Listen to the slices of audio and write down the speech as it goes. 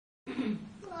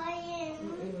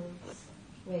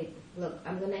Look,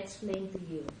 I'm gonna explain to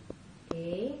you.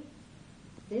 Okay?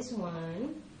 This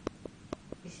one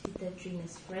is Tita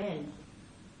Trina's friend.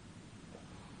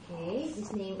 Okay?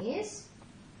 His name is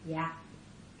Yak.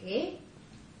 Okay?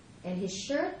 And his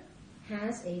shirt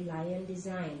has a lion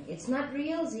design. It's not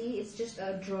real, Z. It's just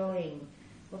a drawing.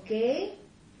 Okay?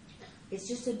 It's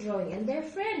just a drawing. And they're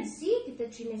friends. See? Tita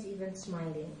Trina is even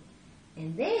smiling.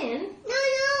 And then...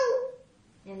 No!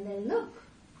 And then look.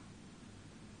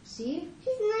 See?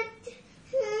 He's not...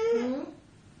 Hmm?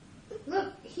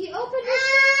 Look, he opened his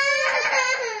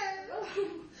shirt. No.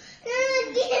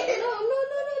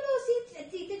 See,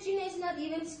 Tita Trina is not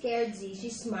even scared, Z.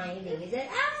 She's smiling. Is that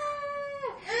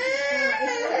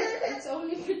it's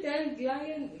only pretend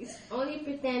lion. It's only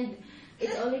pretending,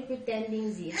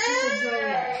 Z. It's just a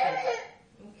drawing.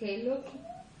 Okay,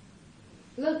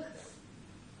 look.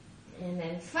 And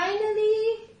then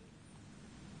finally,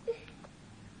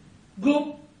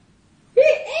 go.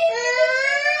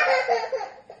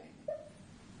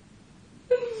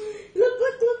 Look.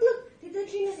 Tita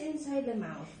Trina's inside the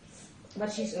mouth.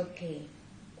 But she's okay.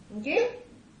 Okay?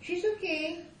 She's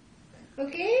okay.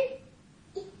 Okay?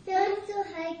 He wants to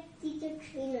hide Tita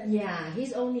Trina. Yeah,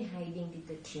 he's only hiding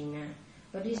Tita Trina.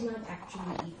 But he's not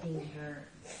actually eating her.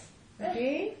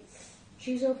 Okay?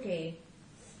 She's okay.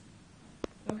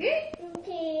 Okay?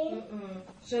 Okay.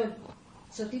 So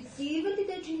even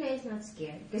Tita Trina is not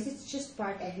scared. Because it's just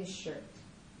part of his shirt.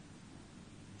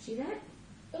 See that?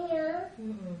 Yeah.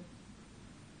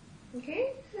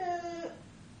 Okay?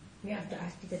 We have to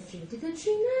ask Tita Trina. Tita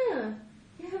Trina,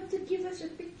 you have to give us a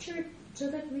picture so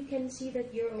that we can see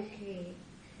that you're okay.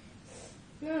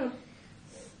 Yeah.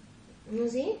 You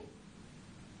see?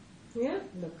 Yeah?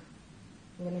 Look.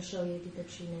 I'm going to show you Tita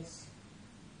Trina's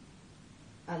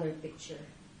other picture.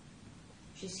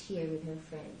 She's here with her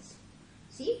friends.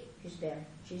 See? She's there.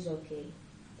 She's okay.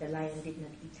 The lion did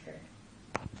not eat her.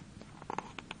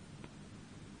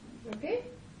 Okay?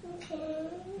 Okay.